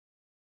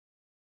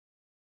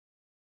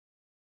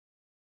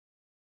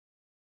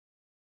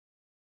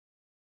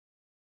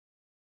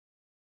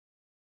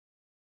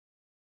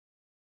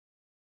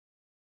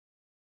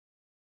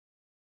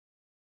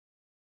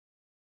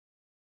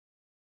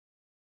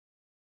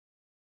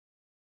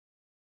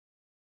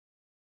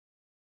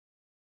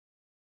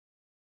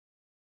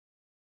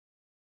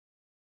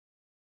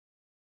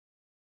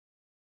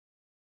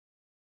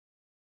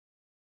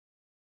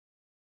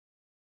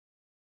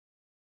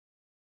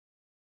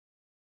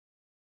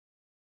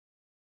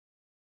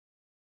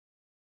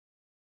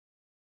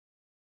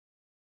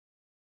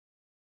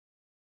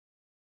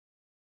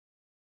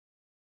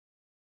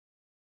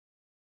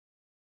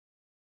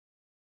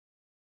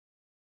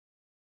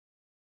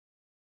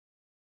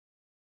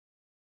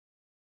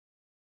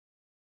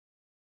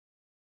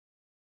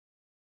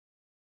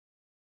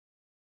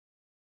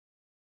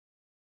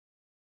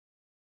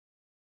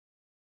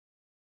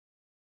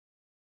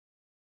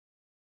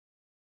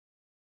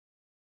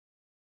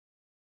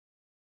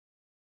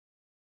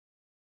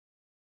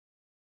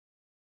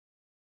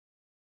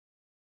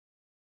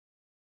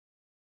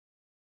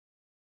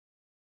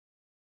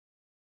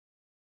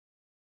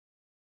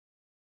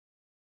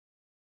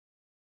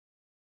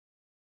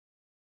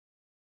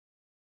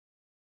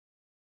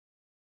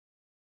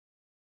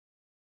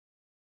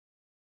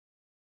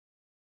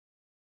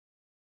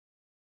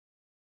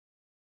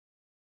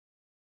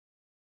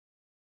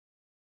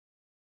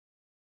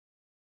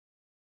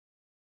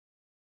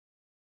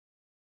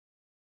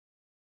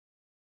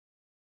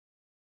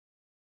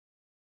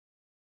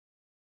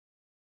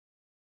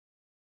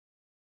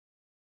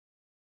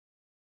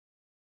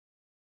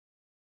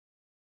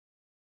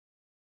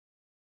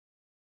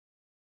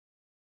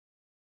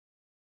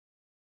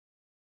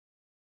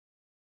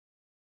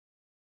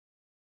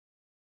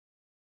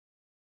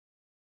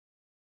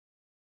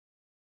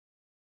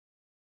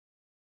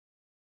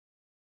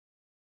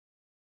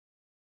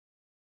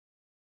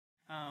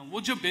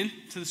We'll jump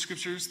into the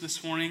scriptures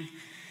this morning.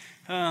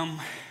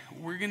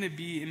 We're going to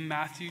be in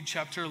Matthew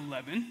chapter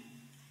 11.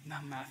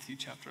 Not Matthew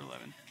chapter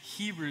 11.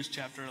 Hebrews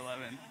chapter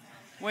 11.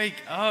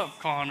 Wake up,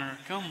 Connor.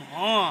 Come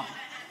on.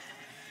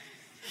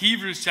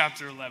 Hebrews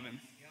chapter 11.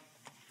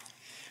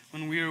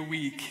 When we are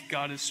weak,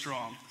 God is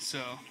strong.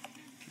 So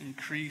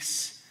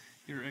increase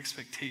your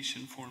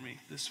expectation for me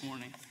this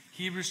morning.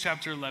 Hebrews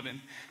chapter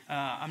 11.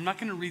 I'm not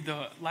going to read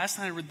last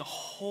night I read the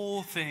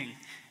whole thing.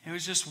 It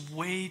was just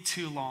way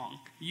too long.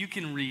 You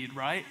can read,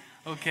 right?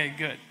 Okay,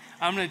 good.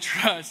 I'm going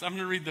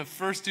to read the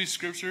first two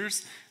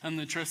scriptures. I'm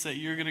going to trust that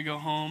you're going to go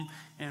home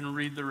and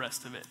read the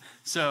rest of it.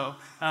 So,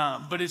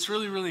 but it's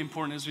really, really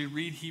important as we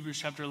read Hebrews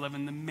chapter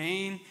 11. The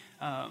main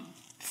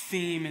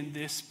theme in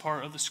this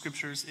part of the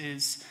scriptures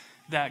is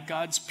that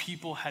God's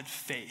people had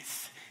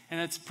faith. And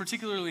that's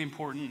particularly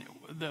important.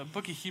 The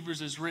book of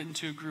Hebrews is written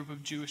to a group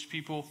of Jewish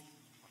people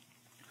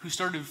who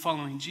started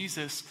following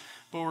Jesus,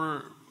 but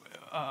were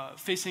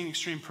facing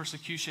extreme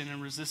persecution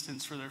and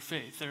resistance for their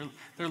faith.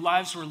 Their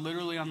lives were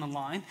literally on the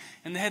line,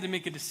 and they had to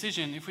make a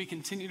decision. If we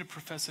continue to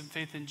profess in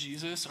faith in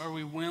Jesus, are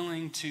we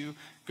willing to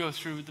go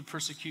through the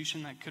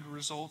persecution that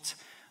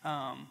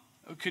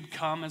could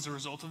come as a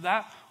result of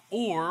that?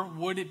 Or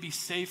would it be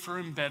safer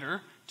and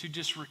better to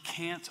just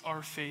recant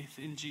our faith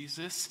in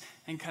Jesus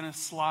and kind of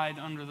slide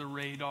under the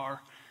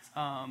radar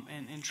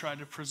and try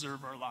to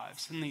preserve our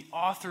lives? And the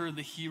author of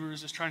the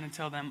Hebrews is trying to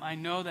tell them, I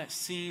know that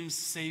seems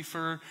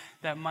safer,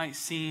 that might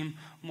seem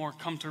more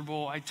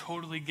comfortable. I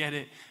totally get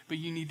it, but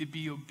you need to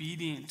be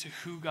obedient to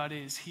who God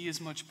is. He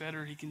is much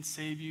better. He can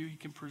save you. He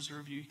can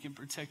preserve you. He can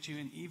protect you.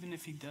 And even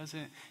if he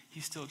doesn't,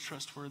 he's still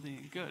trustworthy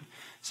and good.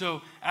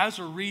 So as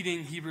we're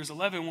reading Hebrews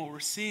 11, what we're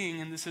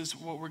seeing, and this is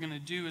what we're going to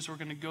do, is we're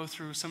going to go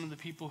through some of the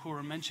people who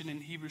are mentioned in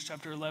Hebrews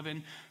chapter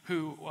 11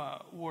 who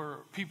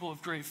were people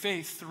of great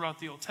faith throughout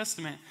the Old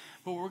Testament.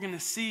 But what we're going to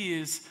see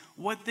is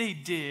what they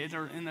did,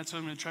 and that's what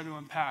I'm going to try to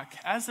unpack,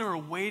 as they were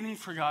waiting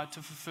for God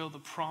to fulfill the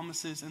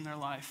promises in their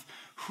life,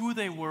 who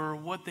they were,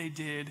 what they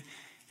did,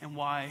 and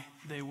why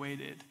they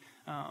waited.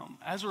 I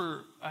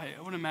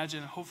would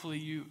imagine, hopefully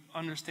you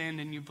understand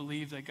and you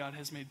believe that God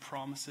has made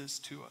promises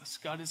to us.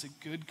 God is a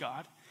good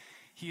God.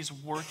 He's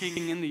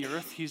working in the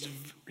earth.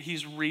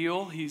 He's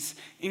real. He's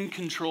in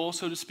control,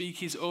 so to speak.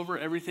 He's over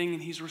everything,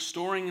 and he's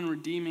restoring and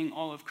redeeming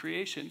all of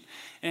creation.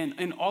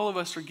 And all of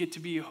us get to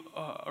be,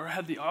 or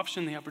have the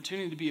option, the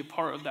opportunity to be a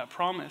part of that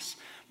promise.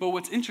 But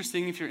what's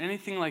interesting, if you're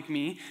anything like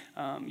me,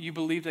 you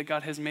believe that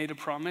God has made a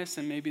promise,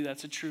 and maybe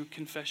that's a true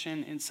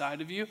confession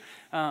inside of you.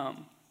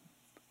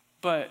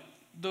 But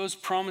those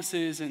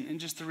promises and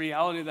just the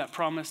reality of that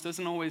promise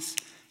doesn't always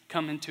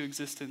come into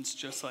existence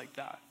just like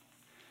that.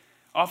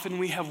 Often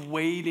we have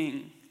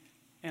waiting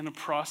and a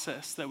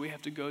process that we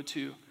have to go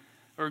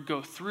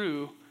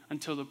through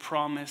until the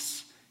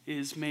promise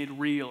is made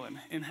real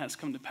and has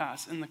come to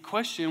pass. And the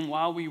question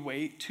while we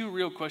wait, two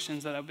real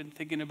questions that I've been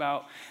thinking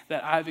about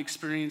that I've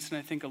experienced, and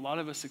I think a lot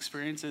of us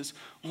experience, is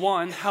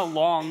one, how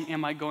long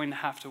am I going to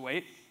have to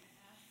wait?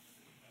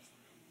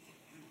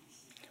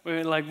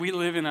 Like we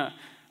live in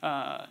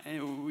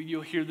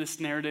you'll hear this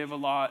narrative a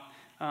lot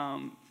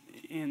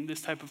in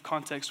this type of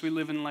context. We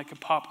live in like a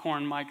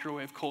popcorn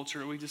microwave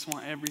culture. We just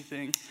want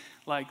everything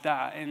like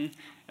that. And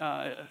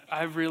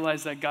I've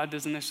realized that God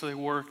doesn't necessarily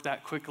work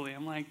that quickly.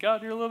 I'm like,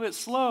 God, you're a little bit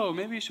slow.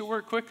 Maybe you should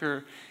work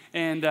quicker.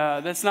 And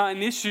that's not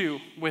an issue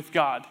with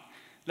God.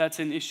 That's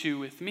an issue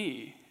with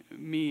me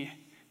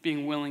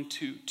being willing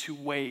to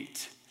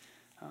wait.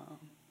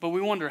 But we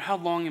wonder, how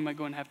long am I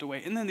going to have to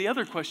wait? And then the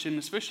other question,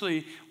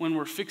 especially when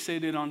we're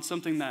fixated on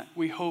something that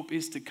we hope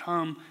is to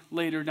come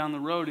later down the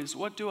road, is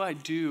what do I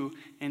do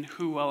and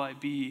who will I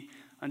be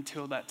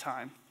until that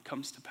time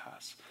comes to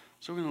pass?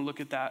 So we're going to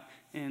look at that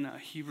in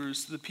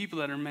Hebrews, the people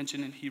that are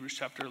mentioned in Hebrews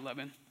chapter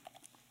 11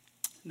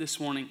 this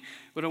morning.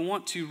 But I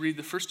want to read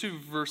the first two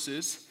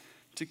verses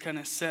to kind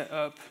of set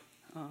up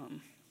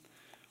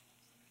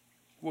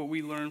what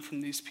we learn from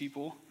these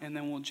people, and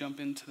then we'll jump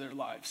into their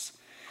lives.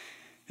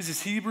 This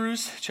is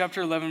Hebrews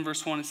chapter 11,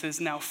 verse 1. It says,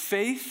 now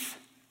faith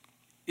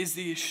is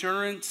the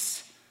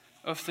assurance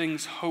of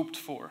things hoped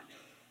for,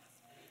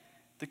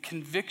 the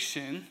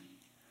conviction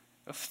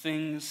of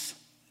things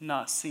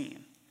not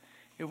seen.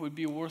 It would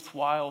be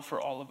worthwhile for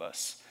all of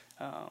us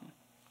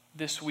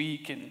this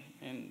week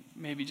and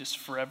maybe just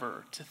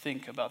forever to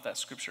think about that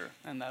scripture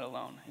and that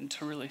alone, and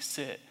to really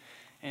sit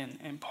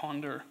and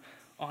ponder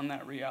on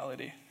that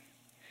reality.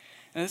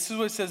 And this is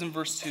what it says in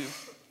verse 2.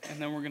 And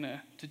then we're going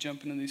to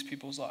jump into these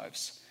people's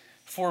lives.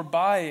 For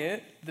by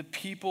it, the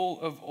people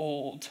of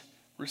old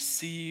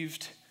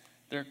received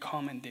their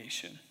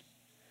commendation.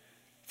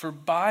 For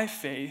by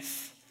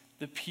faith,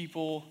 the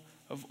people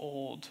of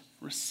old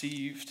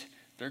received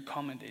their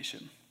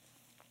commendation.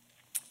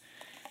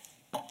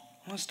 I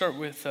want to start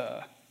with,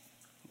 I'm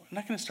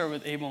not going to start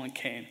with Abel and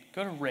Cain.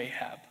 Go to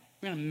Rahab.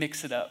 We're going to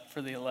mix it up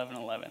for the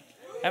 11:11.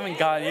 I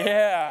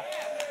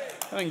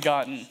haven't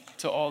gotten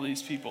to all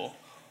these people.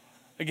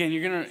 Again,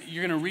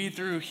 you're gonna read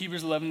through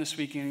Hebrews 11 this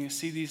week, and you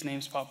see these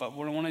names pop up.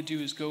 What I want to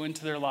do is go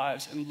into their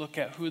lives and look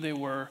at who they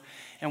were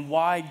and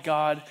why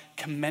God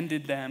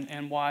commended them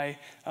and why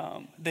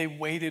they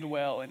waited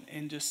well,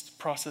 and just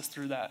process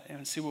through that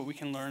and see what we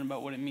can learn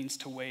about what it means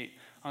to wait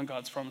on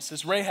God's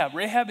promises.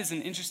 Rahab is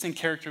an interesting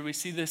character. We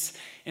see this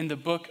in the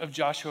book of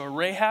Joshua.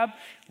 Rahab,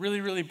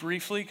 really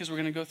briefly, because we're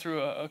going to go through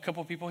a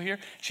couple people here.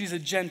 She's a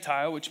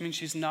Gentile, which means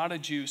she's not a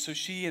Jew. So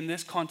she, in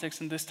this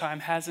context, in this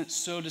time, hasn't,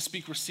 so to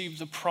speak, received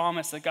the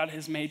promise that God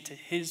has made to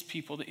his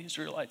people, the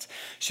Israelites.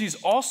 She's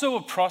also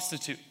a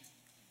prostitute,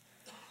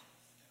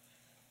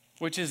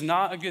 which is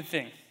not a good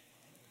thing.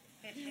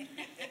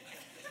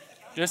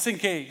 Just in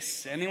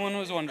case anyone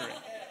was wondering.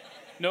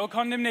 No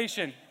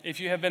condemnation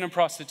if you have been a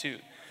prostitute.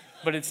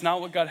 But it's not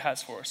what God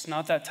has for us,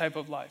 not that type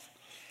of life.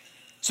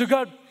 So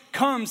God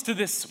comes to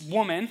this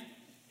woman,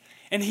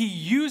 and he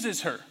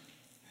uses her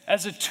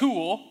as a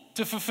tool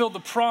to fulfill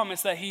the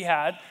promise that he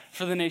had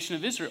for the nation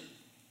of Israel.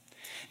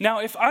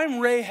 Now, if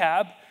I'm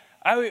Rahab,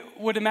 I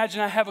would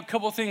imagine I have a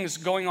couple things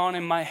going on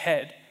in my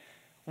head.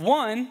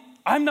 One,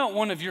 I'm not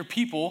one of your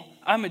people.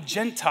 I'm a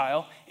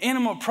Gentile, and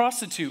I'm a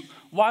prostitute.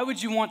 Why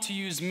would you want to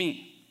use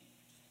me?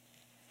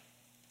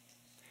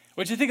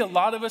 Which I think a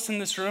lot of us in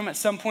this room at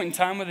some point in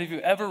time, whether you've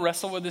ever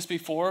wrestled with this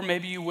before,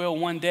 maybe you will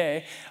one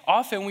day,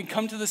 often we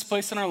come to this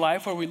place in our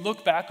life where we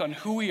look back on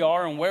who we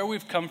are and where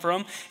we've come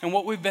from and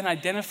what we've been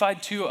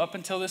identified to up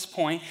until this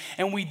point,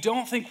 and we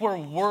don't think we're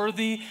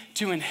worthy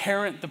to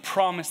inherit the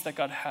promise that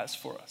God has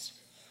for us.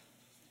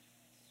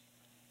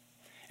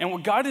 And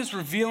what God is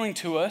revealing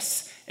to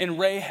us in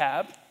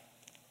Rahab,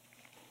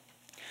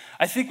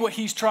 I think what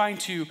he's trying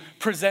to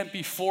present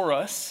before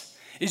us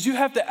is you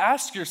have to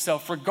ask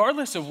yourself,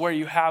 regardless of where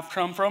you have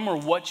come from or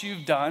what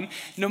you've done,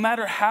 no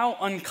matter how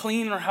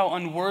unclean or how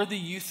unworthy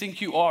you think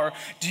you are,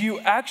 do you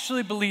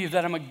actually believe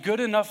that I'm a good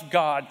enough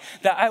God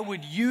that I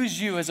would use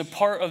you as a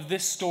part of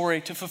this story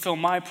to fulfill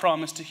my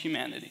promise to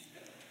humanity?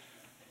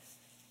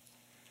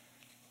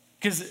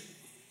 Because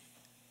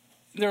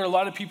there are a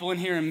lot of people in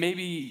here, and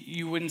maybe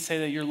you wouldn't say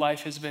that your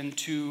life has been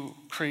too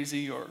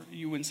crazy, or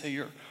you wouldn't say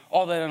you're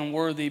all that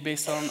unworthy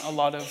based on a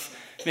lot of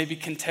maybe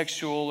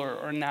contextual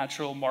or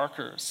natural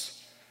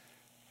markers.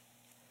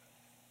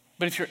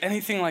 But if you're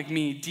anything like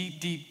me,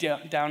 deep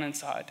down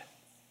inside,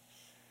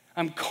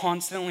 I'm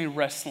constantly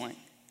wrestling.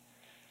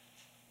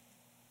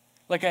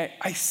 Like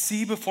I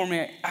see before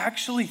me, I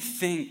actually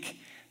think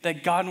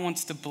that God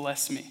wants to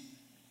bless me.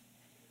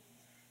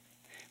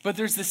 But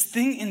there's this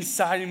thing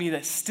inside of me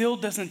that still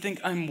doesn't think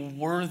I'm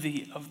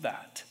worthy of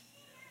that.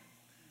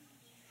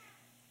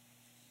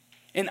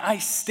 And I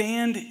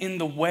stand in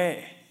the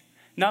way,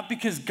 not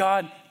because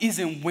God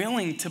isn't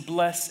willing to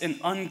bless an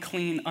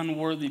unclean,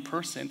 unworthy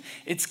person.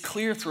 It's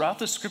clear throughout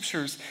the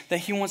scriptures that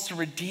he wants to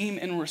redeem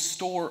and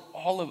restore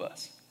all of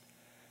us.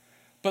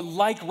 But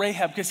like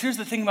Rahab, because here's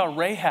the thing about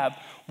Rahab.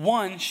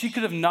 One, she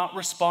could have not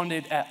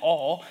responded at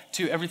all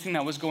to everything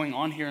that was going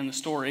on here in the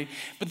story.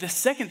 But the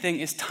second thing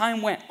is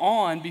time went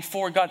on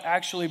before God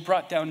actually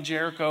brought down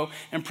Jericho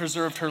and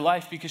preserved her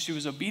life because she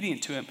was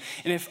obedient to him.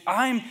 And if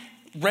I'm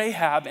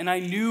Rahab and I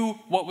knew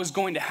what was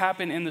going to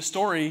happen in the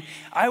story,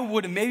 I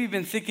would have maybe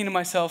been thinking to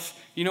myself,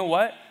 you know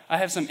what? I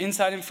have some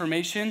inside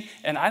information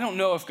and I don't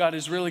know if God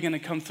is really going to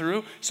come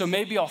through. So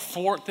maybe I'll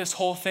thwart this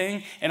whole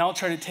thing and I'll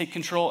try to take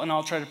control and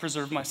I'll try to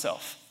preserve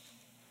myself.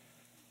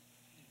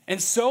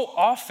 And so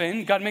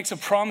often, God makes a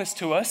promise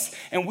to us,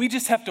 and we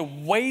just have to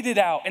wait it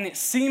out, and it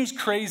seems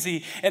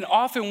crazy, and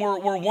often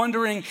we're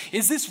wondering,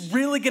 is this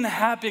really going to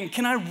happen?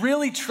 Can I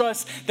really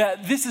trust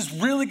that this is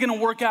really going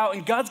to work out,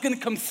 and God's going to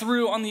come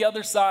through on the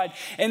other side?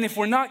 And if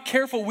we're not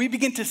careful, we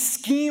begin to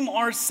scheme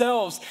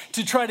ourselves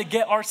to try to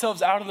get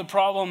ourselves out of the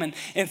problem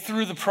and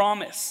through the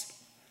promise,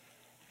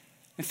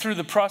 and through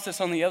the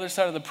process on the other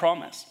side of the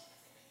promise.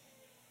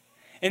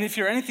 And if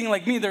you're anything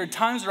like me, there are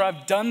times where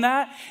I've done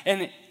that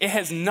and it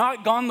has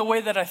not gone the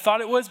way that I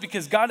thought it was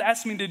because God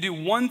asked me to do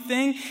one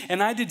thing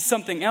and I did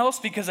something else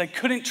because I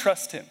couldn't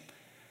trust him.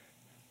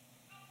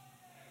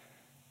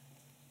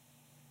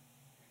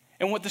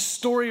 And what the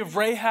story of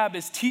Rahab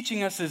is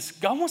teaching us is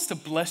God wants to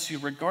bless you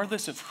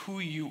regardless of who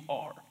you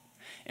are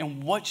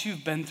and what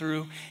you've been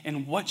through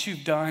and what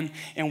you've done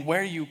and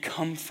where you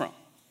come from.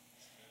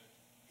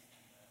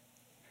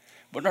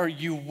 But are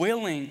you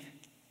willing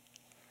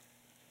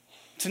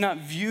to not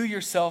view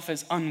yourself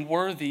as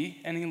unworthy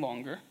any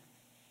longer?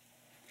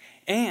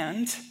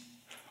 And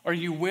are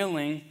you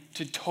willing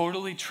to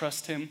totally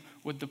trust him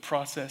with the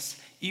process?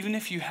 Even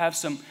if you have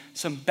some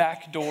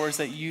back doors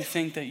that you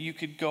think that you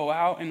could go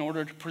out in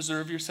order to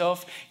preserve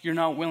yourself, you're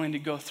not willing to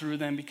go through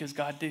them because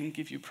God didn't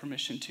give you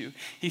permission to.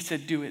 He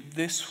said, do it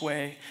this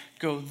way,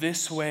 go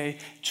this way,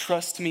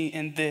 trust me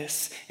in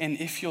this, and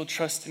if you'll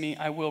trust me,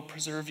 I will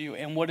preserve you.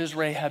 And what does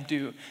Rahab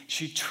do?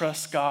 She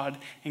trusts God,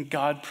 and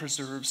God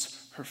preserves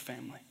her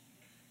family.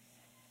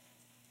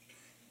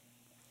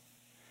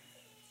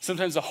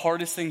 Sometimes the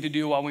hardest thing to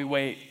do while we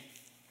wait,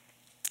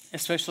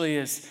 especially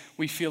as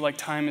we feel like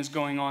time is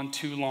going on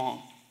too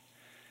long,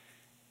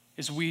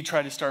 is we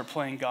try to start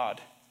playing God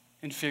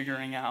and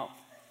figuring out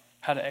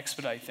how to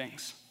expedite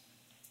things.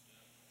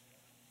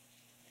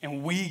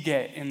 and we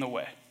get in the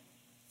way?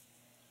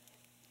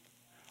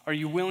 Are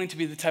you willing to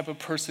be the type of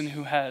person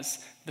who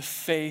has the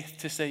faith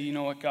to say, you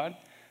know what, God,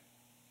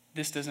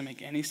 this doesn't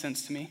make any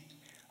sense to me.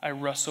 I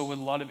wrestle with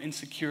a lot of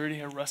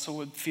insecurity. I wrestle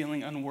with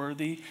feeling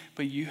unworthy,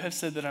 but you have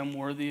said that I'm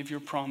worthy of your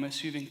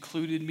promise. You've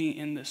included me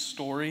in this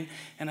story,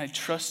 and I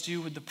trust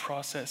you with the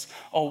process.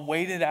 I'll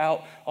wait it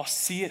out. I'll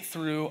see it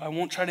through. I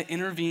won't try to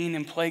intervene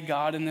and play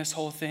God in this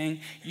whole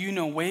thing. You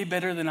know way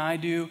better than I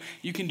do.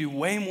 You can do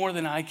way more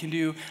than I can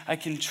do. I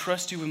can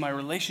trust you with my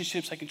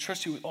relationships. I can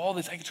trust you with all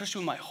this. I can trust you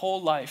with my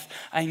whole life.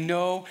 I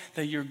know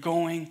that you're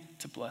going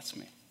to bless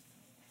me.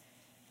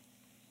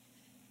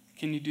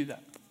 Can you do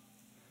that?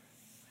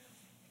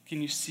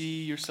 Can you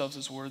see yourselves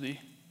as worthy?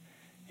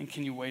 And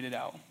can you wait it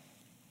out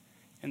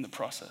in the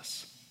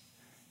process?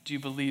 Do you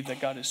believe that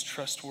God is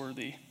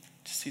trustworthy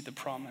to see the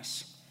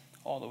promise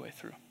all the way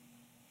through?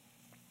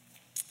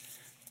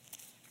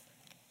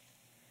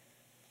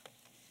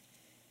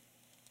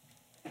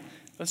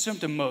 Let's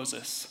jump to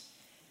Moses.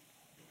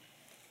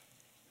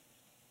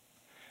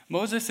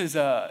 Moses is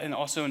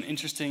also an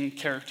interesting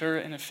character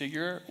and a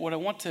figure. What I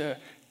want to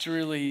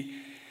really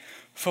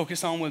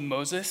focus on with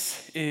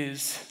Moses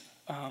is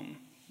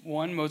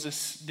one,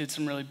 Moses did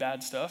some really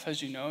bad stuff.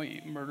 As you know,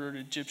 he murdered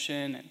an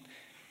Egyptian. And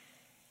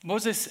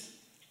Moses,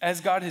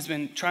 as God has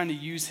been trying to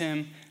use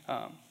him,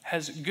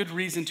 has good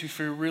reason to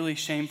feel really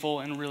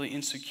shameful and really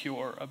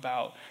insecure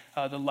about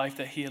the life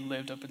that he had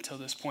lived up until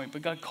this point.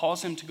 But God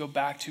calls him to go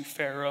back to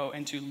Pharaoh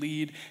and to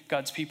lead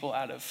God's people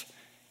out of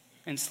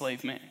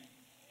enslavement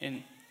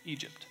in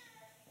Egypt.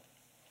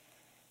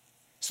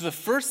 So the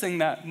first thing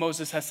that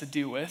Moses has to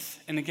deal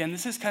with, and again,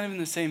 this is kind of in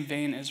the same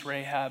vein as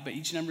Rahab, but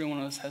each and every one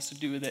of us has to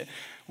do with it.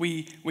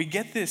 We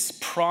get this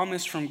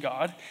promise from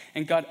God,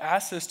 and God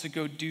asks us to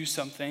go do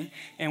something,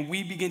 and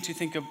we begin to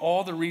think of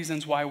all the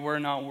reasons why we're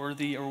not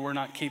worthy, or we're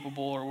not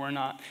capable, or we're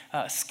not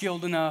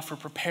skilled enough, or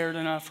prepared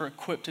enough, or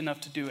equipped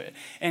enough to do it.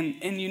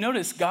 And you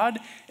notice God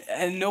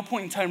at no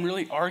point in time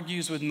really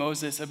argues with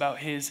Moses about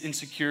his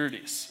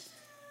insecurities.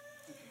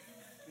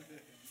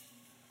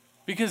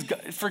 Because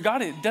for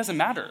God, it doesn't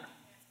matter.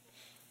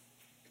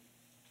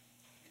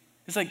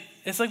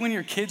 It's like when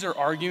your kids are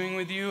arguing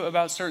with you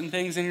about certain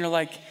things and you're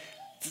like,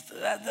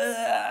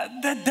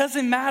 that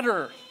doesn't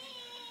matter.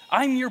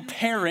 I'm your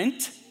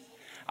parent.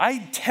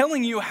 I'm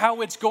telling you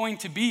how it's going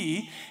to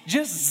be.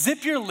 Just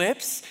zip your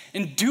lips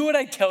and do what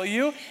I tell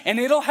you and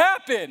it'll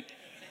happen.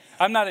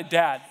 I'm not a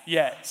dad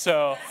yet,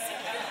 so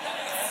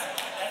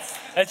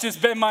that's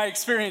just been my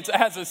experience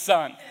as a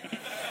son.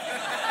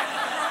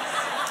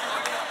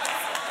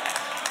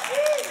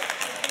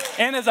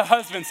 And as a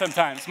husband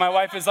sometimes. My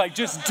wife is like,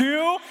 just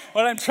do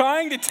what I'm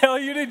trying to tell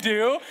you to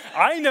do.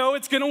 I know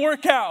it's going to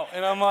work out.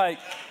 And I'm like,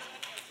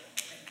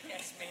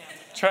 yes, ma'am.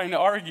 Trying to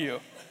argue.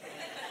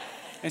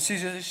 And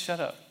she's just, shut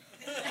up.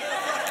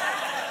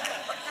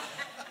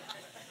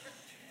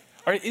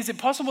 All right, is it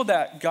possible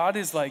that God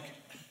is like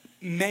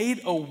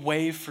made a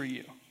way for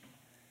you?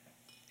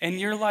 And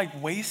you're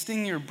like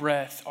wasting your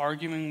breath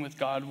arguing with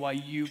God while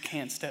you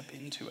can't step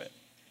into it.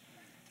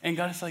 And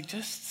God is like,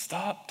 just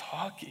stop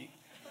talking.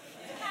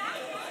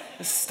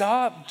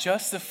 Stop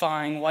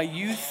justifying why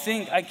you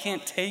think I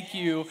can't take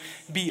you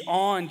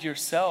beyond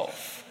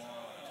yourself.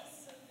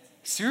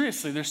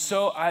 Seriously,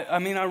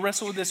 I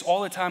wrestle with this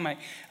all the time.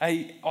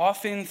 I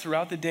often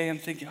throughout the day, I'm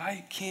thinking,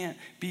 I can't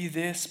be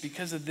this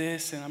because of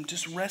this. And I'm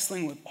just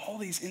wrestling with all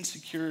these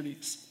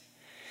insecurities.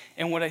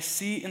 And what I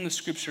see in the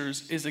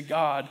scriptures is a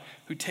God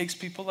who takes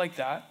people like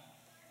that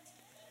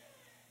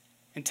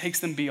and takes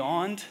them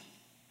beyond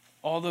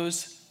all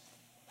those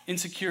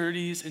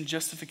insecurities and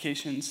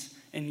justifications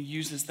and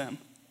uses them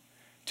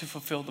to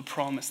fulfill the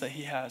promise that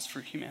he has for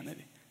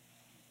humanity.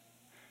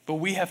 But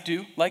we have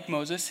to, like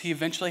Moses, he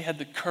eventually had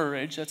the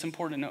courage. That's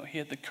important to note. He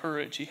had the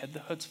courage. He had the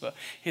chutzpah.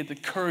 He had the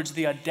courage,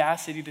 the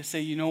audacity to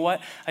say, you know what?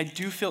 I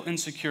do feel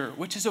insecure,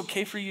 which is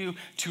okay for you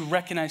to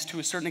recognize to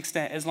a certain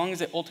extent, as long as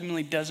it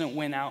ultimately doesn't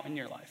win out in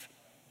your life.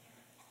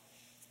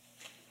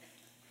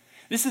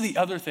 This is the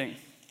other thing.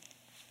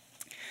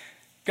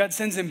 God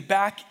sends him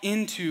back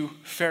into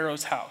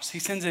Pharaoh's house. He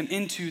sends him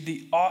into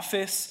the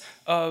office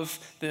of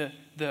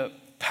the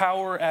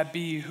power at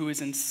be who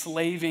is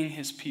enslaving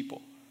his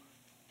people.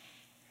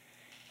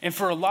 And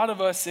for a lot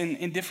of us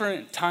in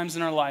different times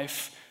in our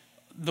life,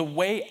 the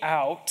way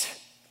out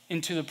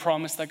into the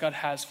promise that God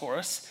has for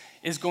us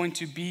is going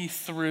to be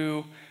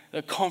through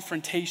the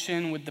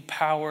confrontation with the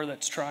power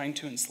that's trying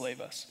to enslave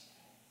us.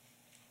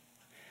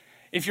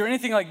 If you're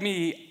anything like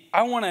me,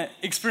 I want to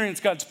experience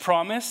God's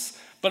promise,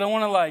 but I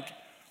want to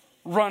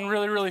run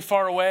really, really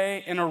far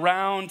away and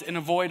around and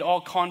avoid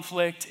all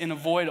conflict and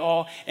avoid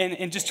all,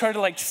 and just try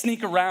to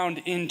sneak around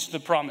into the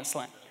promised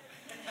land.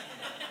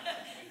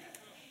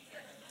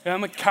 And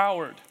I'm a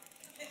coward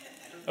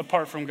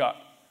apart from God.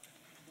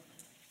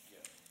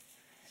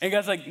 And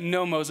God's like,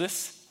 no,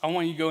 Moses, I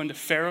want you to go into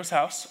Pharaoh's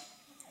house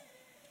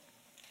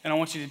and I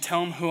want you to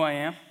tell him who I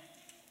am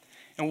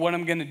and what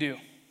I'm going to do.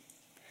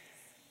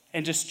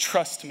 And just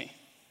trust me.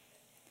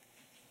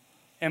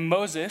 And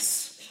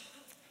Moses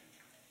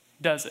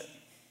does it.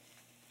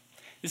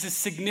 This is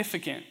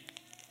significant.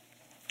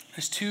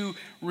 There's two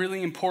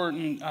really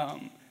important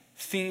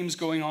themes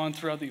going on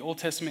throughout the Old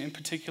Testament in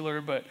particular,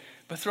 but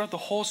throughout the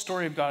whole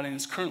story of God, and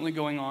it's currently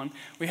going on.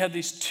 We have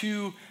these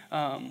two,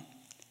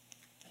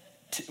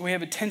 we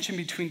have a tension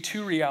between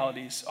two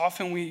realities.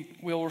 Often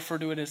we'll refer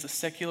to it as the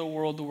secular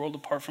world, the world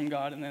apart from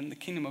God, and then the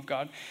kingdom of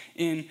God.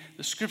 In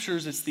the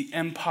scriptures, it's the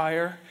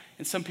empire,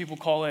 and some people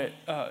call it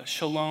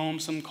shalom.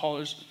 Some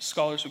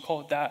scholars would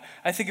call it that.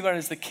 I think about it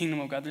as the kingdom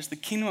of God. There's the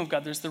kingdom of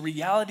God. There's the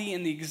reality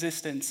and the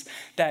existence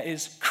that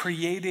is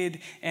created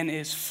and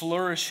is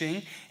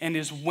flourishing and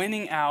is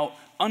winning out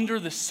under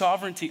the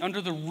sovereignty, under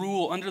the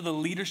rule, under the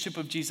leadership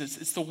of Jesus.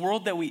 It's the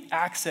world that we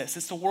access.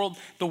 It's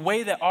the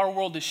way that our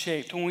world is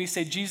shaped. When we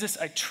say, Jesus,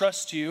 I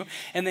trust you,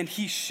 and then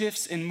he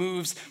shifts and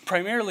moves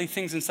primarily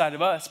things inside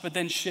of us, but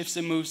then shifts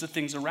and moves the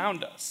things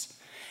around us.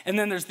 And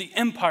then there's the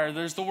empire.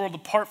 There's the world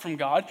apart from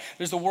God.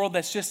 There's the world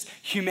that's just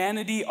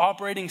humanity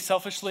operating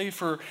selfishly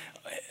for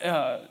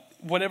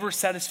whatever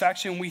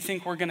satisfaction we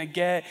think we're going to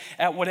get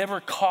at whatever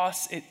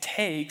cost it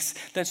takes,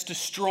 that's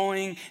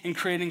destroying and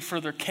creating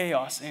further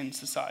chaos in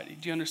society.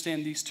 Do you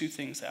understand these two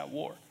things at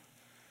war?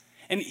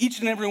 And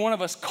each and every one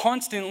of us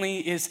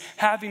constantly is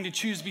having to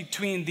choose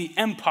between the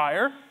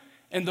empire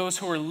and those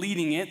who are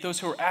leading it, those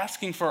who are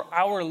asking for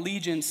our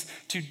allegiance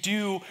to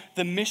do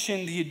the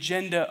mission, the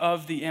agenda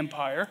of the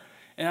empire.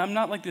 And I'm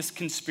not like this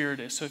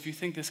conspiratist, so if you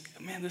think this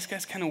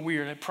guy's kind of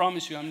weird, I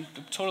promise you, I'm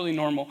totally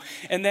normal.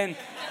 And then,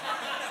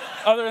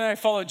 other than I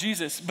follow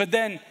Jesus, but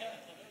then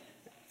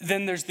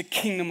there's the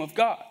kingdom of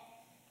God.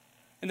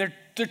 And they're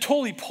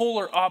totally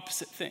polar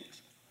opposite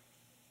things.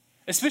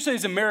 Especially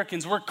as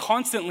Americans, we're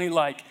constantly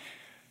like,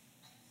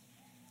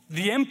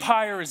 the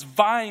empire is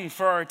vying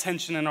for our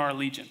attention and our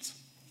allegiance.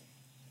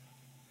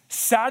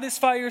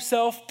 Satisfy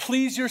yourself,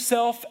 please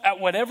yourself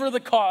at whatever the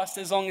cost,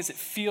 as long as it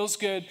feels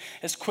good,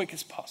 as quick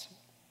as possible.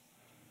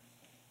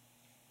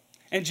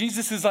 And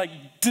Jesus is like,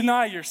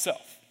 deny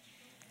yourself.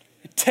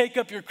 Take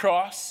up your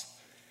cross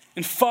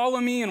and follow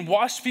me and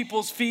wash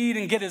people's feet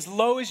and get as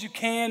low as you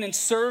can and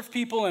serve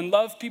people and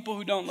love people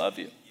who don't love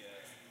you.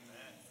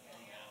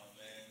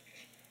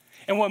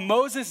 And what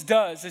Moses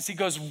does is he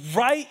goes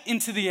right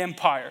into the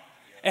empire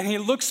and he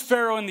looks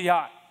Pharaoh in the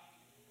eye.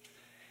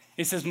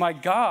 He says, my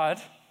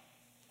God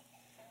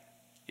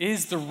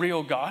is the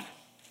real God,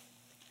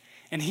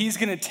 and he's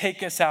going to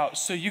take us out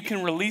so you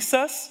can release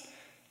us,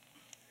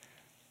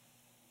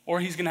 or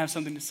he's going to have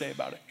something to say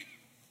about it.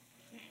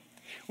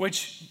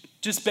 Which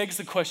just begs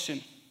the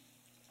question,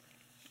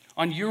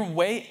 on your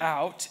way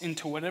out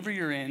into whatever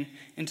you're in,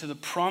 into the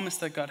promise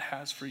that God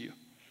has for you,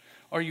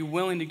 are you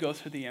willing to go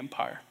through the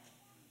empire?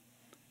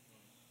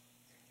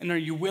 And are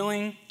you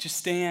willing to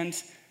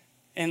stand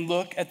and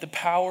look at the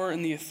power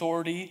and the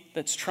authority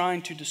that's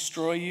trying to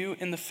destroy you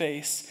in the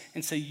face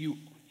and say, you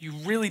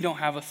really don't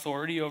have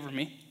authority over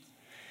me.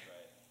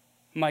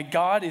 My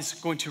God is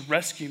going to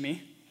rescue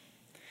me.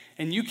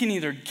 And you can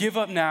either give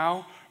up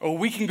now, or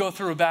we can go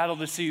through a battle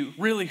to see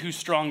really who's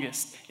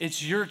strongest.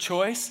 It's your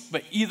choice,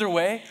 but either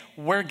way,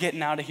 we're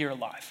getting out of here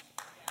alive.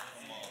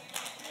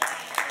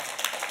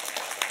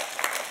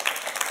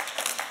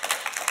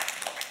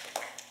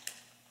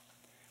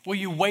 Will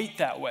you wait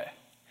that way?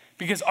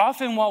 Because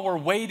often while we're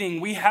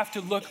waiting, we have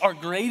to look our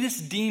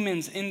greatest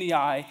demons in the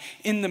eye,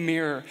 in the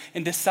mirror,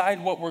 and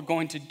decide what we're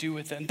going to do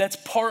with them. That's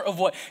part of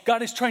what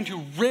God is trying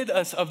to rid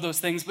us of those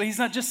things, but he's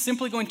not just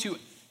simply going to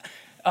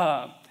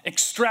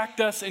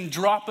extract us and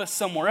drop us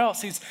somewhere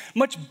else. He's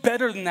much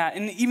better than that.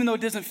 And even though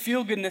it doesn't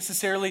feel good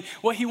necessarily,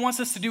 what he wants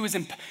us to do is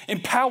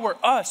empower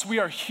us. We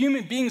are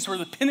human beings. We're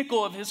the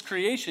pinnacle of his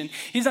creation.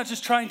 He's not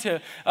just trying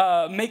to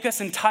make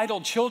us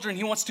entitled children.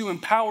 He wants to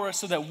empower us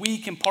so that we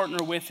can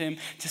partner with him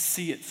to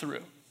see it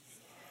through.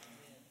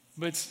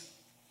 But it's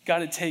got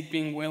to take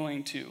being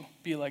willing to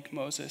be like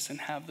Moses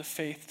and have the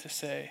faith to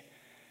say,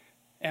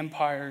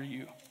 empire,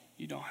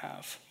 you don't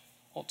have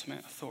ultimate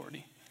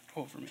authority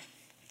over me.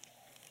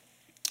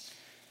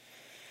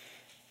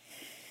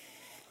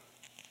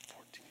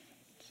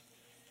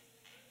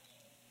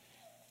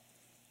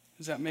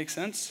 Does that make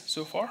sense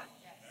so far?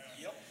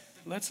 Yep.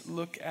 Let's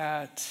look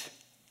at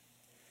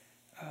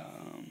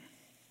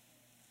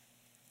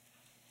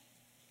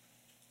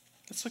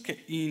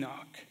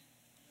Enoch.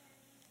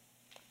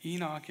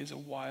 Enoch is a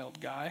wild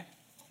guy.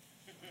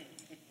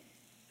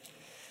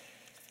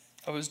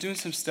 I was doing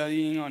some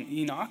studying on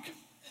Enoch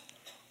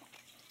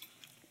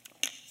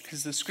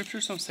because the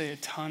scriptures don't say a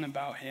ton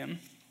about him.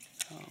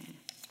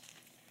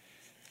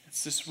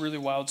 It's this really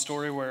wild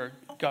story where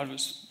God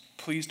was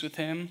pleased with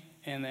him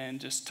and then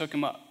just took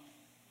him up.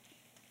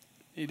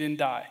 He didn't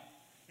die.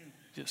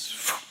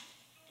 Just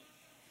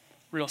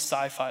real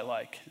sci-fi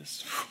like,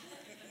 just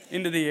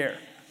into the air.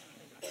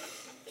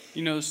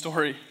 You know the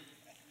story.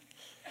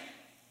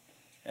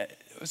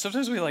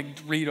 Sometimes we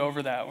read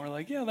over that. We're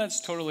like, yeah,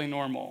 that's totally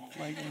normal.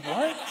 Like,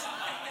 what?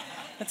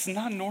 That's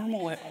not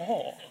normal at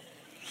all.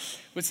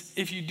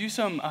 If you do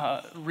some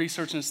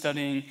research and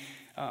studying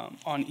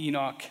on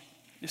Enoch,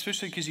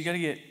 especially because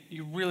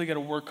you really got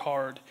to work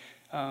hard,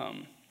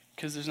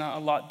 because there's not a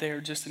lot there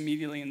just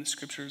immediately in the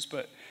scriptures,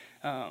 but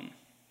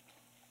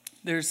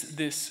there's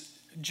this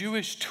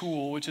Jewish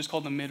tool, which is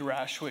called the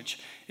Midrash, which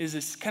is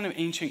this kind of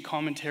ancient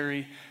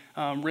commentary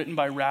written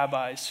by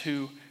rabbis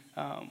who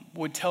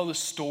would tell the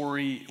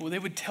story. Well, they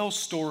would tell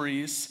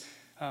stories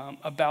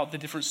about the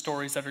different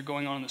stories that are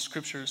going on in the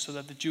scriptures so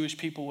that the Jewish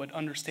people would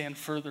understand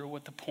further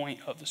what the point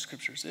of the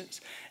scriptures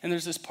is. And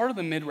there's this part of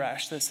the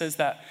Midrash that says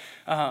that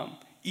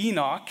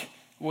Enoch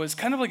was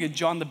kind of like a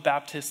John the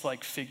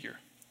Baptist-like figure.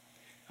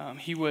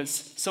 He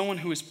was someone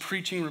who was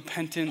preaching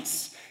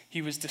repentance.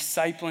 He was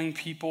discipling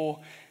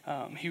people.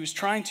 He was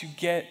trying to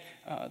get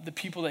the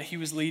people that he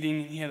was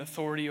leading and he had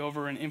authority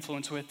over and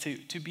influence with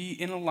to be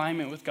in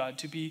alignment with God,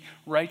 to be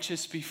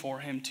righteous before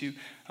him, to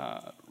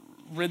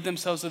rid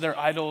themselves of their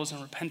idols and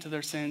repent of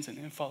their sins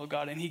and follow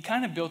God. And he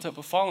kind of built up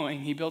a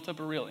following. He built up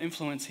a real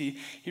influence. He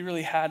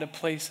really had a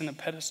place and a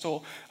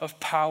pedestal of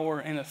power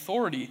and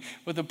authority.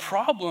 But the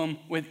problem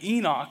with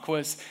Enoch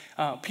was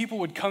people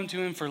would come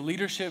to him for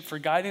leadership, for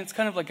guidance,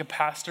 kind of like a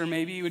pastor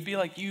maybe. It would be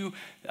like you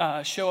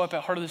show up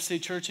at Heart of the City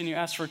Church and you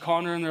ask for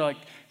Connor and they're like,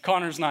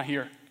 Connor's not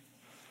here,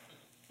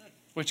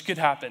 which could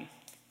happen.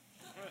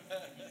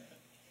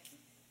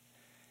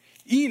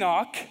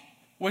 Enoch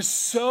was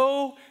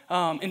so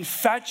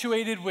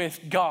infatuated with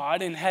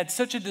God and had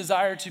such a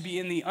desire to be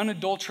in the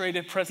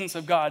unadulterated presence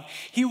of God,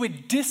 he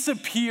would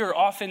disappear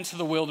off into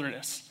the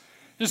wilderness,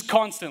 just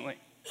constantly,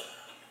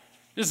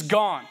 just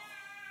gone.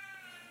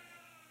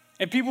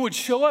 And people would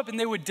show up and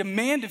they would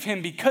demand of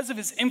him because of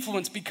his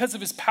influence, because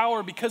of his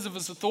power, because of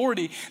his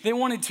authority. They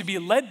wanted to be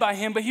led by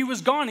him, but he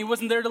was gone. He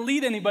wasn't there to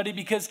lead anybody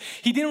because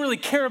he didn't really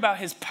care about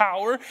his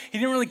power. He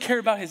didn't really care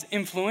about his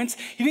influence.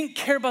 He didn't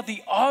care about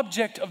the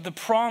object of the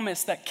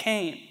promise that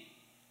came.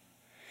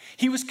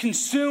 He was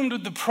consumed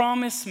with the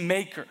promise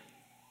maker.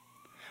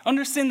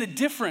 Understand the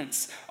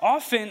difference.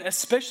 Often,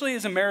 especially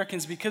as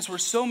Americans, because we're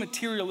so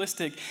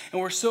materialistic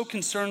and we're so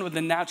concerned with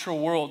the natural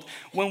world,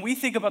 when we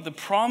think about the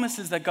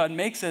promises that God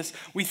makes us,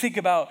 we think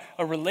about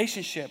a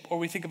relationship, or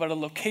we think about a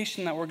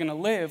location that we're going to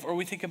live, or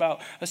we think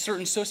about a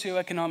certain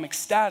socioeconomic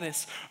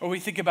status, or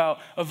we think about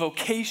a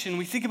vocation.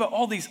 We think about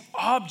all these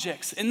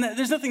objects, and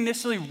there's nothing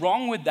necessarily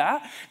wrong with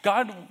that.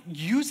 God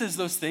uses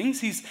those things.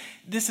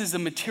 This is a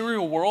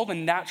material world, a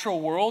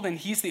natural world, and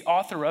he's the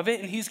author of it,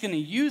 and he's going to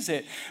use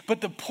it.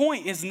 But the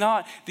point is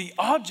not the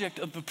object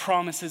of the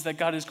promises that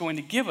God is going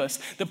to give us.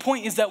 The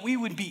point is that we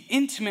would be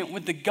intimate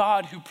with the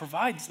God who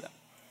provides them.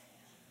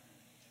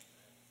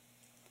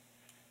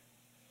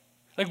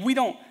 Like, we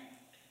don't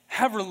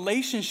have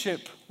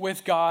relationship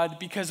with God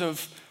because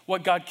of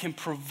what God can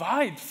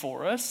provide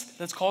for us.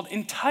 That's called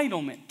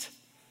entitlement,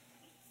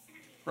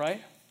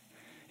 right?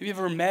 Have you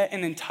ever met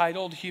an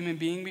entitled human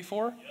being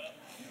before?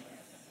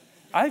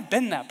 I've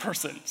been that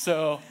person,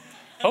 so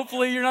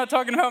hopefully you're not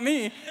talking about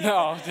me.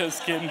 No,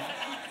 just kidding.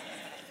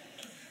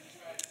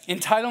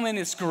 Entitlement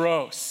is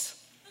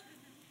gross.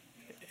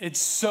 It's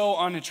so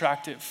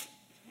unattractive.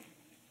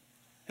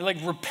 It like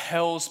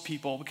repels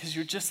people because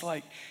you're just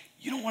like,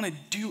 you don't want to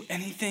do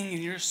anything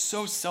and you're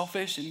so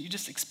selfish and you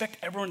just expect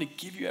everyone to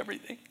give you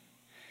everything.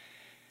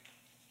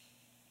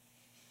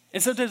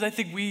 And sometimes I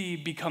think we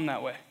become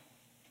that way.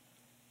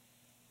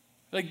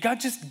 Like,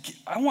 God,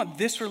 I want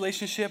this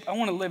relationship. I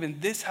want to live in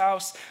this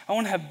house. I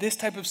want to have this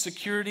type of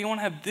security. I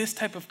want to have this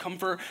type of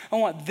comfort. I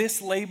want this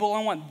label.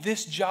 I want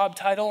this job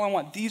title. I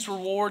want these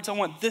rewards. I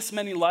want this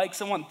many likes.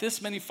 I want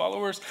this many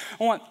followers.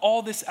 I want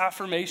all this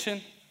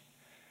affirmation.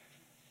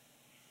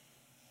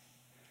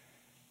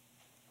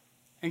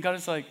 And God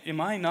is like, am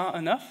I not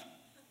enough?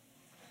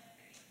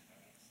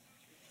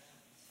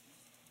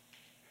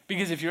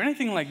 Because if you're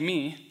anything like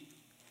me,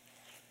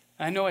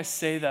 I know I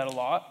say that a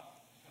lot,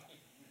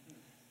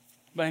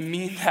 but I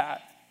mean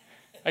that.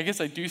 I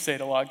guess I do say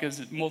it a lot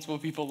because multiple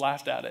people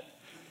laughed at it.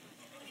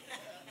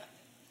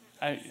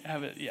 I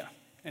have it, yeah.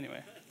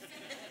 Anyway,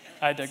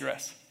 I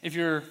digress. If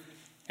you're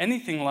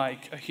anything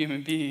like a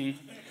human being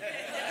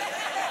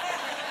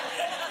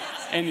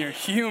and you're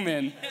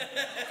human,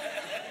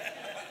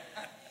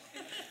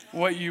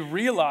 what you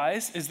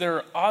realize is there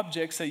are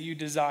objects that you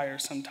desire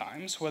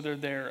sometimes, whether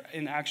they're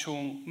an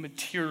actual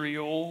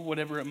material,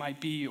 whatever it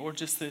might be, or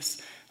just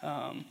this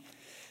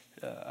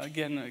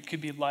again, it could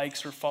be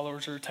likes or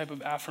followers or a type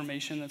of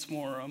affirmation that's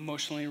more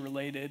emotionally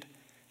related.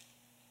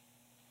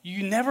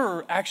 You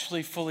never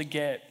actually fully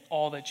get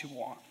all that you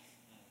want.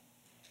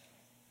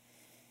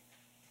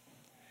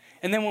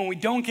 And then when we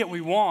don't get what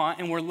we want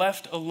and we're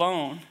left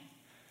alone,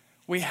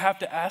 we have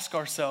to ask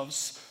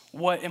ourselves,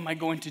 what am I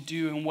going to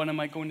do and what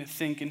am I going to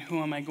think and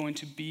who am I going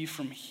to be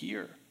from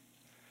here?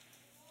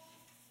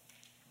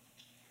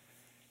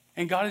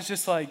 And God is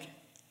just like,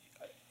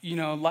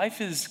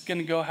 life is going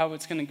to go how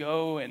it's going to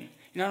go, and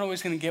you're not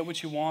always going to get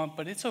what you want,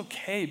 but it's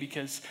okay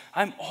because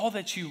I'm all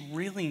that you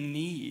really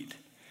need.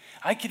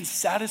 I can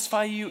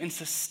satisfy you and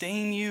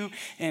sustain you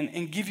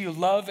and give you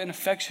love and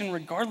affection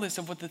regardless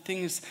of what the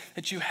things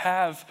that you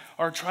have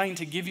are trying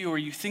to give you or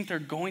you think they're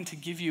going to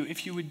give you.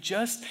 If you would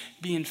just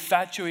be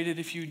infatuated,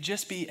 if you would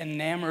just be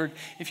enamored,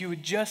 if you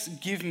would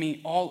just give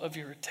me all of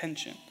your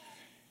attention.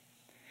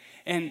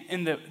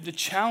 And the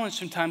challenge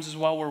sometimes is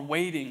while we're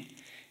waiting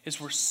is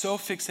we're so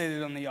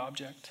fixated on the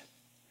object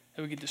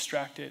that we get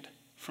distracted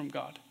from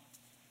God.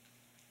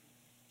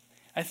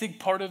 I think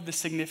part of the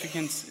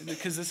significance,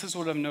 because this is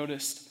what I've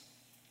noticed,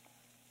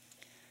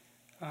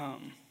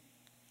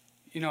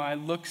 I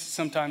look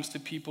sometimes to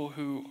people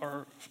who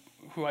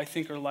I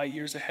think are light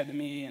years ahead of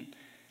me,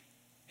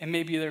 and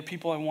maybe they're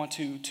people I want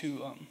to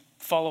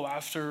follow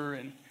after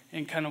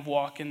and kind of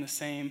walk in the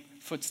same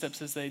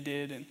footsteps as they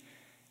did. And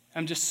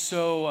I'm just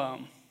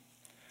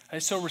I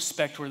so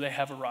respect where they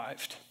have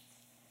arrived.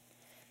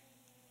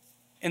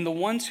 And the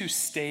ones who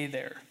stay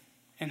there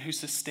and who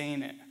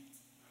sustain it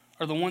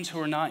are the ones who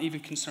are not even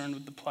concerned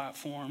with the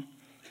platform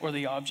or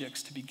the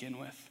objects to begin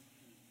with.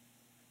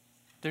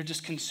 They're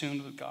just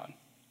consumed with God.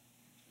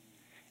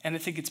 And I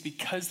think it's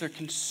because they're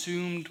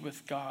consumed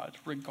with God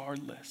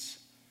regardless.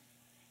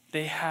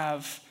 They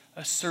have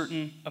a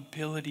certain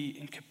ability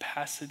and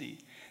capacity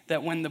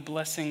that when the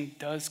blessing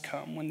does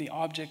come, when the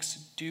objects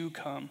do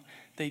come,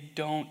 they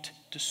don't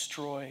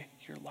destroy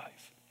your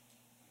life.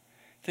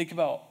 Think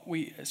about,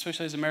 we,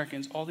 especially as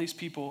Americans, all these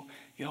people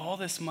get all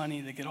this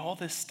money, they get all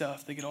this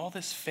stuff, they get all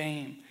this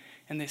fame,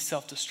 and they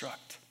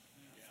self-destruct.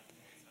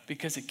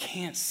 Because it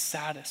can't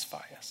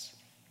satisfy us.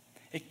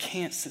 It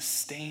can't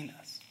sustain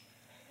us.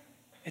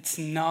 It's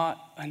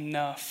not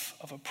enough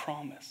of a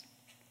promise.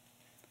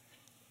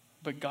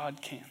 But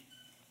God can.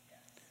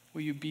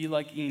 Will you be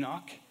like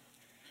Enoch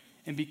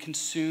and be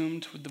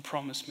consumed with the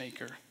promise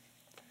maker,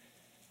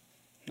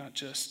 not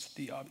just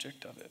the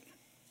object of it?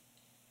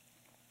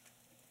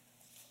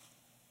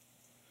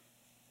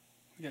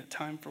 We got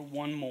time for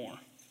one more.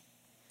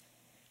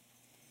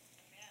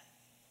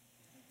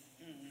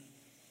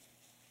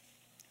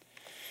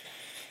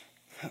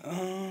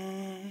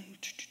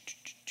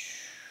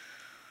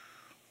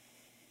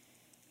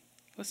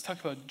 Let's talk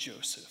about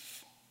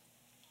Joseph.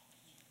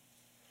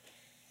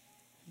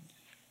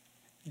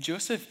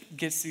 Joseph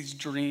gets these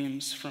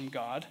dreams from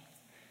God,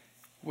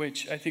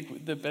 which I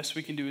think the best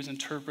we can do is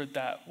interpret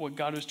that what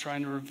God was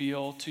trying to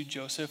reveal to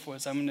Joseph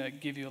was, I'm going to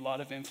give you a lot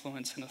of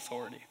influence and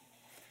authority.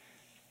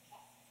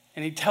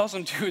 And he tells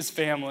him to his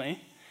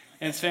family,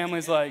 and his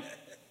family's like,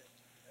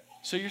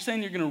 so you're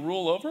saying you're going to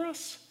rule over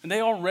us? And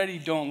they already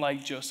don't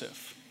like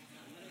Joseph.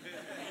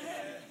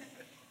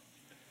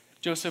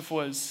 Joseph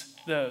was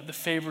the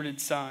favorited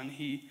son.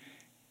 He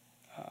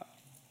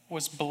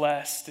was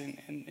blessed,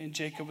 and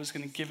Jacob was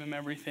going to give him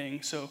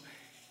everything. So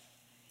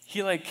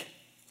he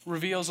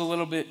reveals a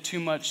little bit too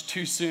much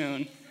too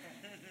soon.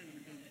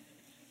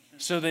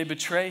 So they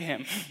betray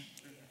him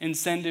and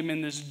send him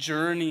in this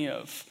journey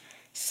of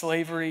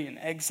slavery and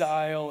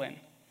exile and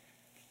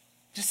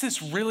just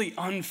this really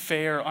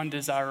unfair,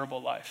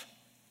 undesirable life.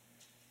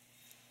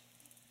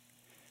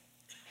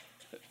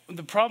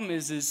 The problem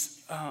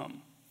is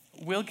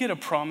we'll get a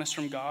promise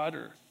from God,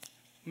 or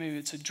maybe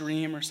it's a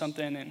dream or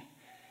something, and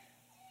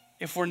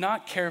if we're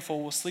not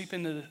careful, we'll slip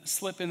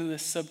into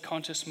this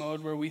subconscious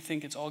mode where we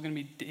think it's all going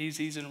to be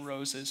daisies and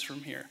roses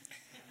from here.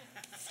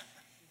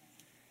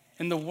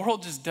 And the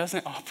world just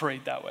doesn't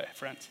operate that way,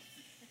 friends.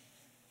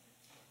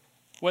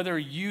 Whether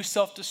you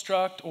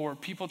self-destruct or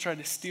people try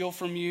to steal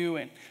from you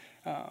and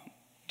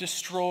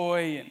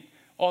destroy and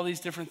all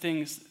these different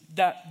things,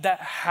 that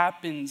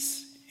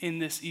happens in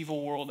this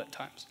evil world at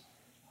times.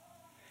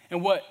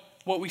 And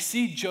what we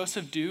see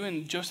Joseph do,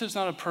 and Joseph's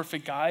not a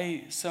perfect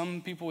guy.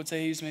 Some people would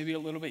say he's maybe a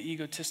little bit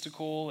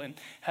egotistical and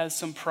has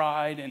some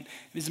pride and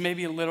is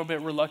maybe a little bit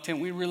reluctant.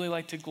 We really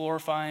like to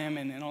glorify him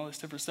and all this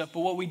different stuff.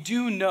 But what we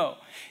do know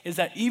is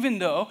that even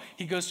though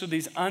he goes through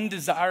these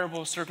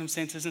undesirable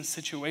circumstances and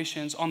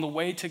situations on the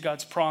way to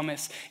God's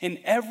promise, in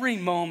every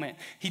moment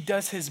he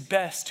does his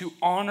best to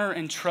honor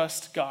and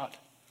trust God.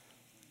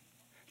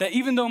 That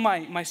even though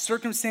my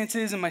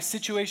circumstances and my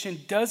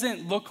situation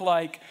doesn't look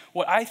like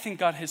what I think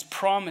God has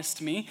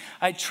promised me,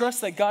 I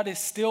trust that God is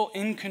still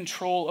in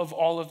control of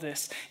all of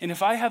this. And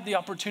if I have the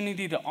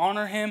opportunity to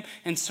honor him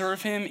and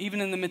serve him,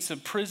 even in the midst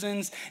of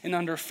prisons and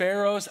under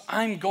pharaohs,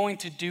 I'm going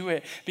to do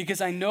it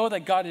because I know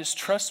that God is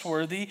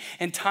trustworthy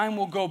and time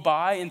will go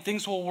by and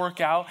things will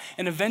work out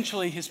and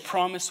eventually his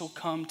promise will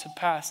come to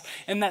pass.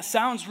 And that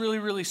sounds really,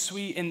 really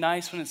sweet and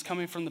nice when it's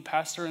coming from the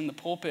pastor in the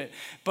pulpit,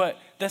 but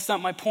that's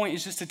not my point.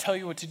 It's just to tell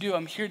you what to do.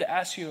 I'm here to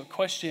ask you a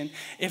question.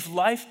 If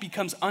life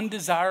becomes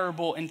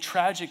undesirable and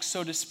tragic,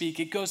 so to speak,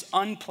 it goes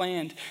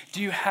unplanned,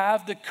 do you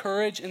have the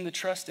courage and the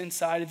trust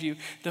inside of you,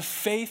 the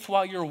faith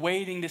while you're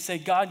waiting to say,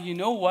 God, you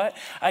know what?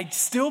 I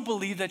still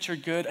believe that you're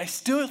good. I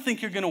still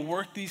think you're going to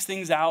work these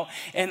things out,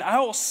 and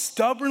I will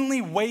stubbornly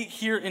wait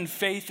here in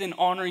faith and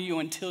honor you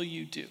until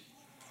you do.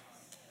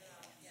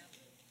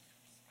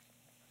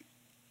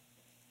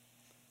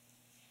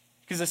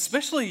 Because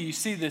especially you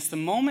see this, the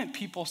moment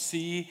people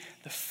see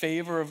the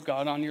favor of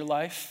God on your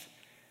life,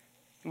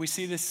 we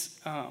see this,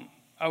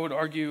 I would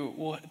argue,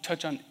 we'll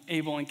touch on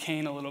Abel and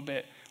Cain a little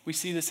bit. We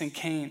see this in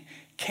Cain.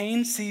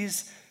 Cain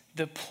sees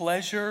the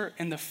pleasure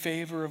and the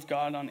favor of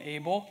God on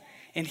Abel,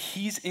 and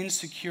he's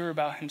insecure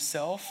about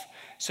himself,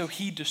 so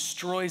he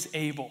destroys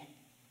Abel.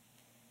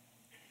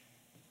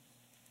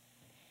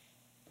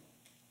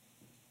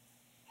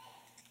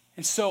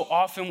 And so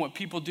often what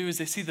people do is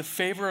they see the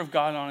favor of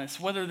God on us,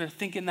 whether they're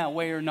thinking that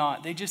way or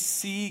not. They just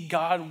see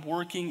God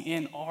working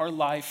in our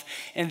life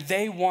and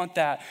they want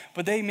that,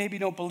 but they maybe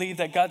don't believe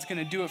that God's going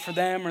to do it for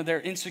them, or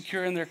they're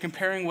insecure and they're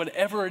comparing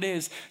whatever it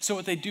is. So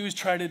what they do is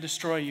try to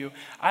destroy you.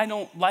 I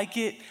don't like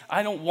it.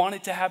 I don't want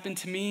it to happen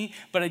to me,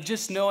 but I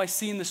just know I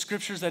see in the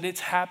scriptures that it's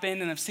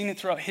happened, and I've seen it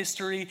throughout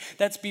history.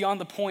 That's beyond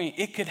the point.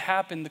 It could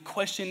happen. The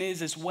question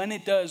is when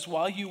it does,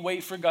 while you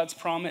wait for God's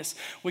promise,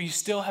 will you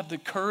still have the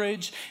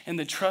courage and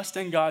the trust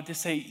in God to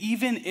say,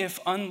 even if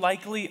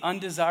unlikely,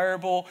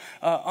 undesirable,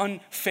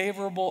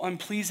 unfavorable,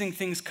 unpleasing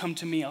things come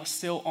to me, I'll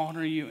still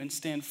honor you and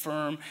stand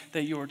firm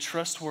that you are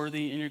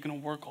trustworthy and you're going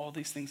to work all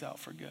these things out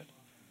for good.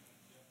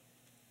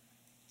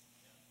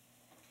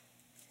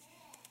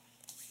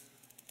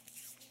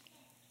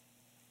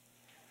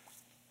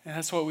 And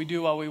that's what we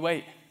do while we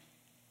wait.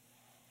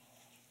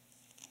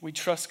 We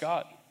trust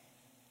God.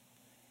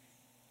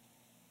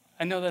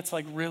 I know that's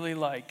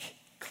really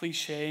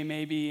cliche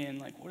maybe, and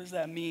what does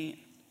that mean?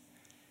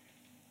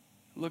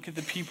 Look at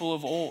the people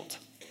of old.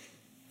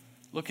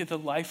 Look at the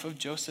life of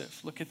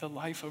Joseph. Look at the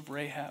life of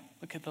Rahab.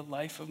 Look at the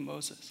life of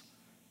Moses.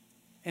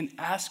 And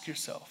ask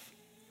yourself,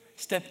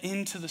 step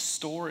into the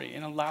story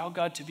and allow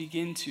God to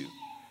begin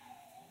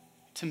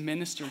to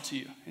minister to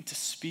you and to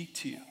speak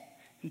to you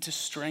and to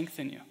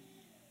strengthen you.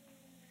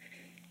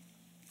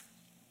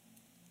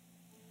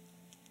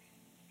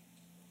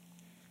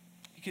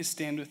 You can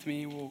stand with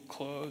me, we'll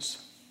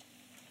close.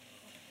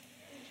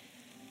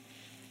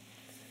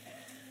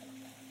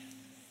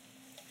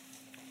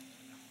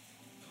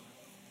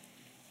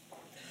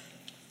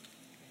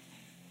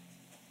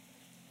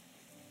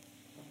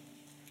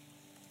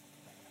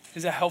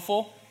 Is that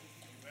helpful?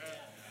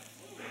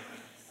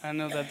 I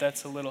know that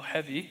that's a little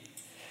heavy.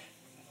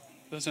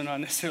 Those are not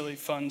necessarily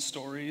fun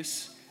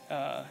stories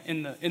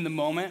in the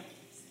moment,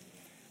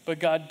 but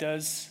God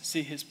does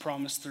see his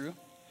promise through.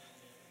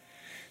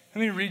 Let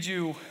me read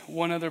you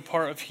one other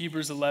part of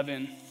Hebrews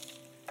 11.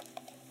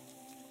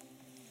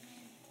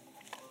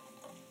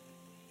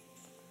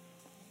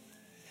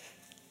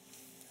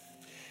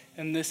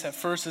 And this at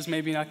first is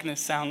maybe not going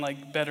to sound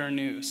like better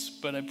news,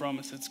 but I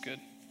promise it's good.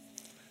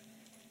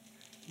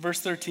 Verse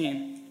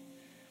 13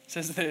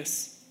 says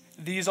this: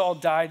 these all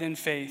died in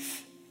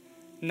faith,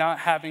 not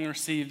having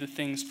received the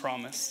things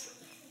promised.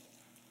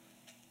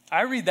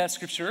 I read that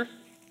scripture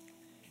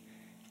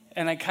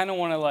and I kind of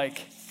want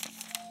to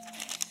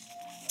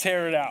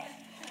tear it out.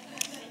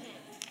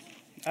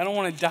 I don't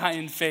want to die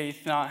in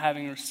faith not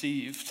having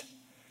received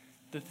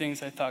the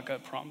things I thought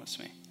God promised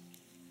me.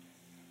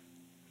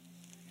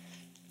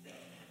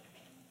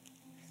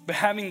 But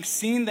having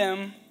seen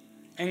them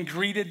and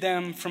greeted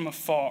them from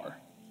afar,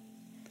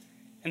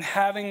 and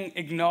having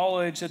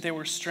acknowledged that they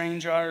were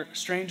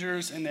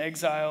strangers and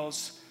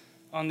exiles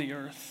on the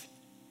earth.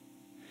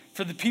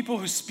 For the people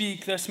who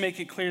speak thus make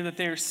it clear that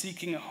they are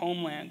seeking a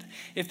homeland.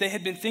 If they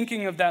had been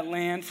thinking of that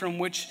land from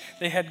which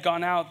they had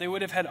gone out, they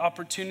would have had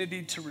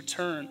opportunity to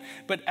return.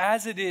 But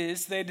as it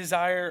is, they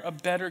desire a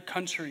better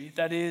country,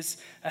 that is,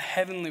 a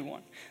heavenly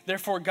one.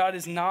 Therefore, God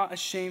is not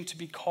ashamed to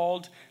be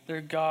called their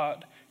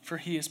God, for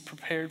he has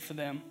prepared for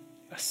them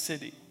a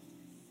city.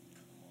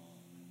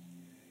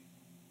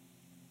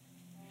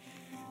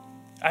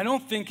 I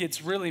don't think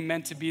it's really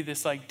meant to be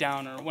this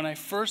downer. When I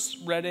first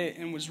read it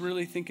and was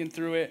really thinking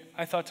through it,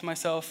 I thought to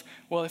myself,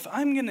 well, if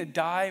I'm going to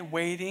die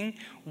waiting,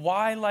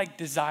 why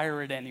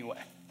desire it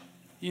anyway?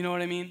 You know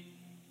what I mean?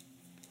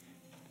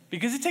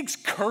 Because it takes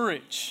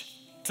courage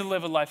to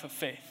live a life of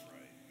faith.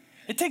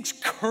 It takes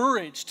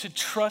courage to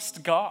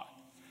trust God.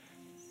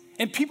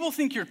 And people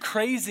think you're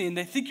crazy, and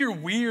they think you're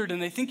weird,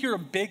 and they think you're a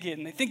bigot,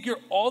 and they think you're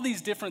all these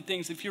different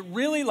things. If you're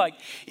really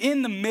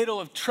in the middle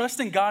of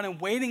trusting God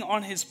and waiting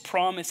on his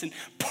promise and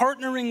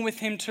partnering with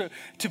him to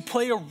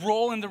play a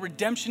role in the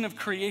redemption of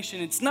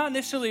creation, it's not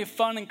necessarily a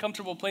fun and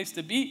comfortable place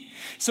to be.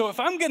 So if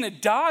I'm going to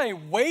die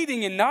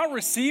waiting and not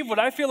receive what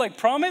I feel like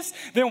promised,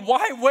 then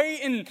why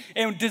wait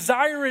and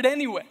desire it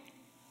anyway?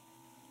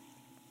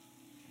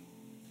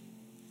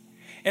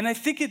 And I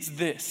think it's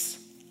this.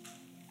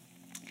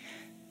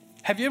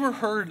 Have you ever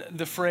heard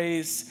the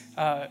phrase,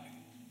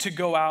 to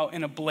go out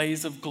in a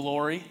blaze of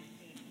glory?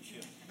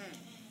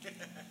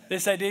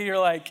 This idea,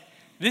 you're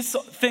this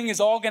thing is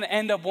all going to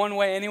end up one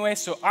way anyway,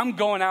 so I'm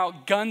going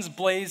out guns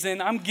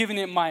blazing. I'm giving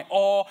it my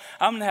all.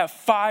 I'm going to have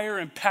fire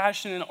and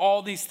passion and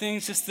all these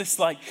things, just this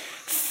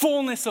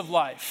fullness of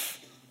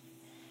life.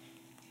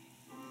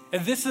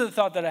 And this is the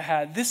thought that I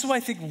had. This is what I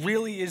think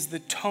really is the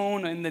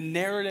tone and the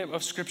narrative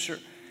of Scripture.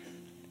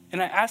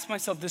 And I asked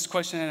myself this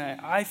question,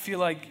 and I feel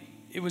like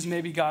it was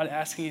maybe God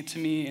asking it to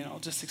me, and I'll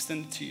just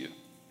extend it to you.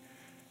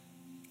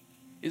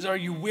 Are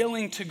you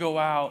willing to go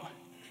out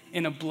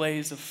in a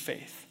blaze of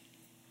faith?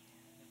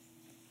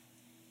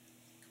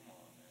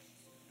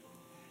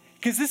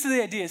 Because this is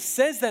the idea. It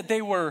says that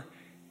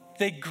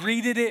they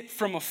greeted it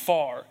from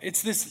afar.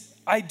 It's this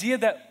idea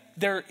that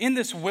they're in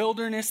this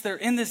wilderness, they're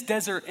in this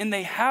desert, and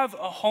they have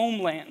a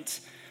homeland.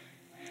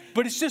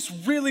 but it's just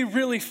really,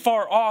 really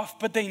far off,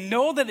 but they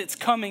know that it's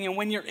coming. And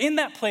when you're in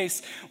that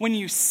place, when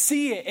you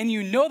see it and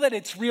you know that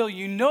it's real,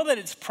 you know that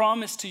it's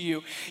promised to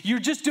you, you're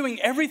just doing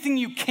everything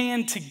you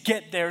can to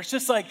get there. It's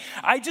just like,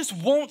 I just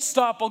won't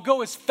stop. I'll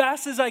go as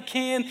fast as I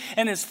can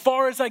and as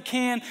far as I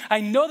can.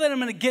 I know that I'm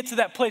going to get to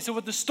that place. And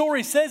what the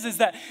story says is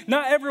that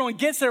not everyone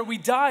gets there. We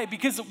die,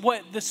 because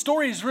what the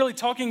story is really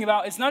talking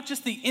about is not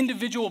just the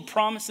individual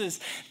promises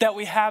that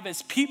we have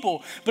as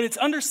people, but it's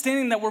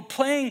understanding that we're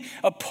playing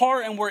a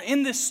part and we're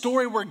in this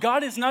story where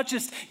God is not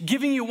just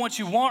giving you what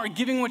you want or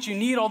giving what you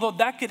need, although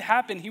that could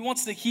happen. He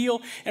wants to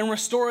heal and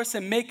restore us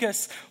and make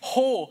us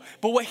whole.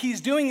 But what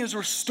he's doing is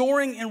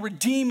restoring and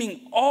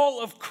redeeming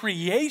all of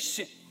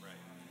creation.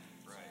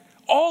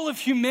 All of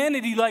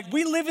humanity. Like,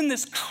 we live in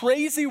this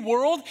crazy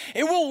world.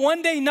 It will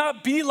one day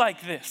not be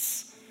like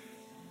this.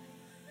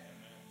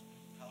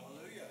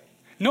 Hallelujah.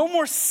 No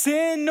more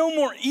sin, no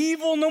more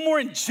evil, no more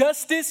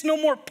injustice, no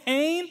more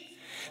pain.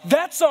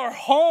 That's our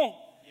home.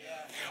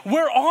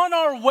 We're on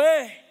our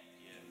way.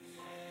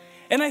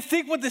 And I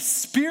think what the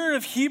spirit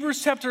of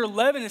Hebrews chapter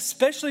 11,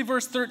 especially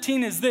verse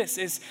 13, is this,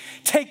 is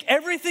take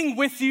everything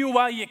with you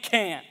while you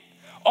can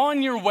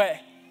on your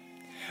way.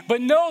 But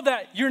know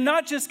that you're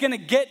not just going to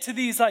get to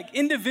these like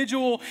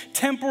individual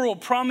temporal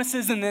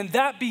promises and then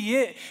that be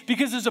it,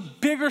 because there's a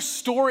bigger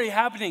story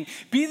happening.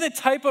 Be the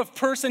type of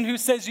person who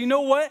says, you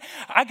know what?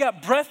 I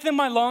got breath in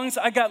my lungs.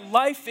 I got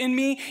life in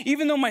me.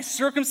 Even though my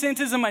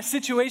circumstances and my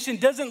situation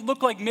doesn't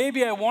look like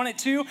maybe I want it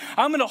to,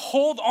 I'm going to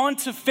hold on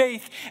to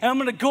faith and I'm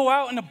going to go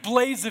out in a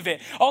blaze of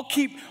it. I'll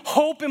keep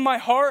hope in my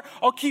heart.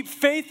 I'll keep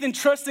faith and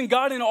trust in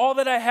God in all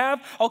that I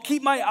have. I'll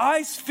keep my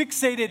eyes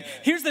fixated.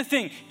 Here's the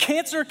thing.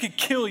 Cancer could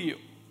kill you,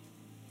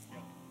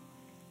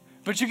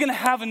 but you're going to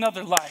have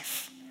another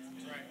life.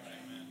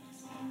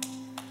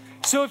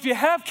 So if you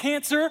have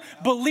cancer,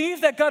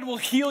 believe that God will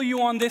heal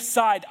you on this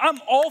side. I'm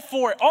all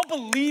for it. I'll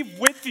believe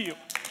with you.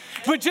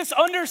 But just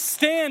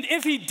understand,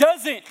 if he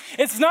doesn't,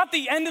 it's not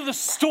the end of the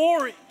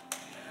story.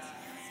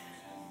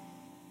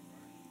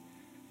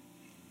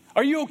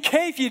 Are you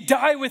okay if you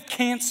die with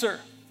cancer?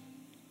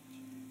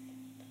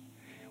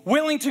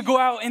 Willing to go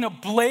out in a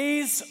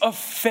blaze of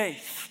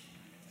faith,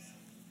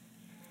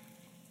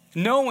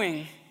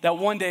 knowing that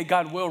one day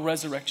God will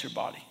resurrect your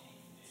body.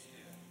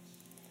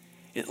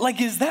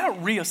 Is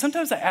that real?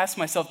 Sometimes I ask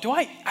myself, do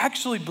I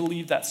actually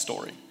believe that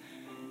story?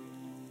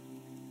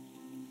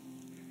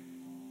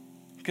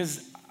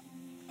 Because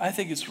I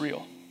think it's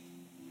real.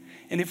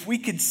 And if we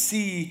could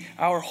see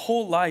our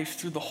whole life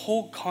through the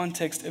whole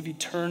context of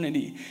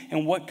eternity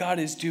and what God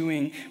is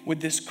doing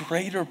with this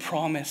greater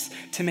promise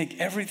to make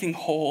everything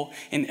whole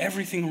and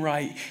everything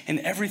right and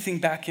everything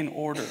back in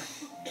order,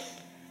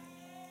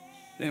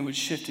 then it would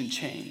shift and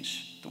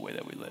change the way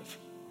that we live.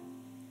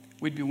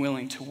 We'd be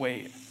willing to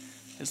wait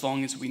as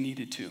long as we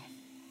needed to,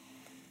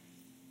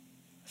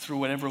 through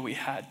whatever we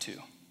had to,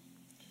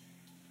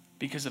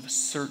 because of a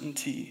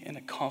certainty and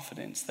a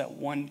confidence that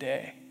one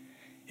day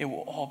it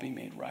will all be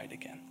made right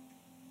again.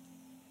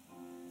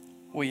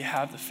 Will you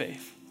have the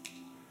faith?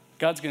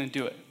 God's going to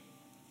do it.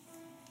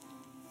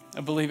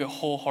 I believe it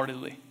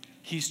wholeheartedly.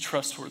 He's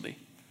trustworthy.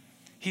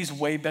 He's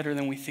way better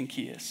than we think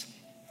he is.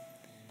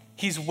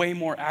 He's way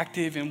more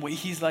active, and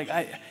he's like,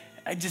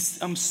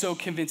 I'm so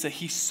convinced that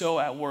he's so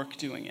at work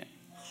doing it.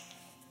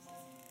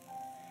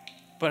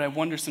 But I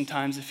wonder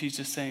sometimes if he's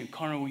just saying,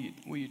 Connor,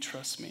 will you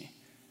trust me?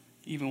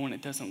 Even when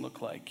it doesn't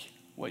look like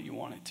what you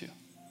want it to.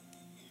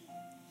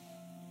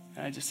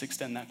 And I just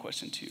extend that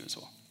question to you as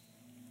well.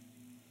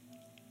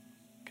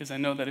 Because I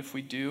know that if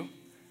we do,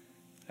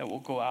 that we'll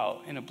go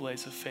out in a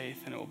blaze of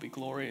faith and it will be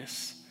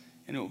glorious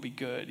and it will be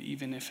good,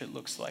 even if it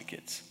looks like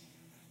it's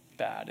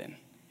bad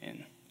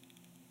and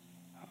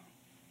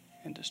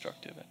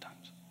destructive at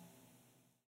times.